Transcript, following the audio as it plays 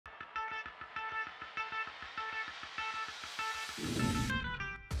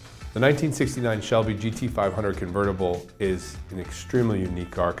The 1969 Shelby GT500 Convertible is an extremely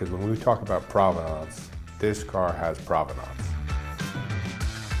unique car because when we talk about provenance, this car has provenance.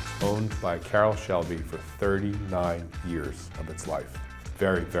 Owned by Carroll Shelby for 39 years of its life.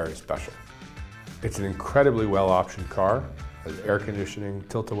 Very, very special. It's an incredibly well-optioned car. It has air conditioning,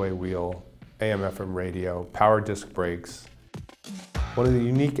 tilt-away wheel, AM/FM radio, power disc brakes. One of the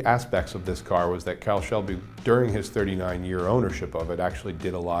unique aspects of this car was that Carroll Shelby, during his 39-year ownership of it, actually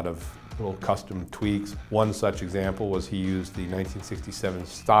did a lot of little custom tweaks. One such example was he used the 1967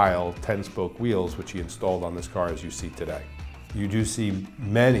 style 10-spoke wheels, which he installed on this car as you see today. You do see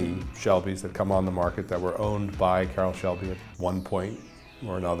many Shelbys that come on the market that were owned by Carroll Shelby at one point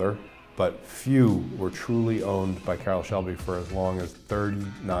or another, but few were truly owned by Carroll Shelby for as long as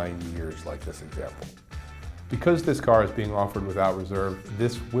 39 years like this example. Because this car is being offered without reserve,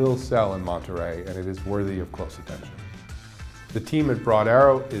 this will sell in Monterey and it is worthy of close attention. The team at Broad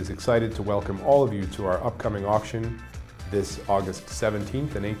Arrow is excited to welcome all of you to our upcoming auction this August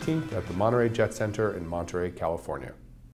 17th and 18th at the Monterey Jet Center in Monterey, California.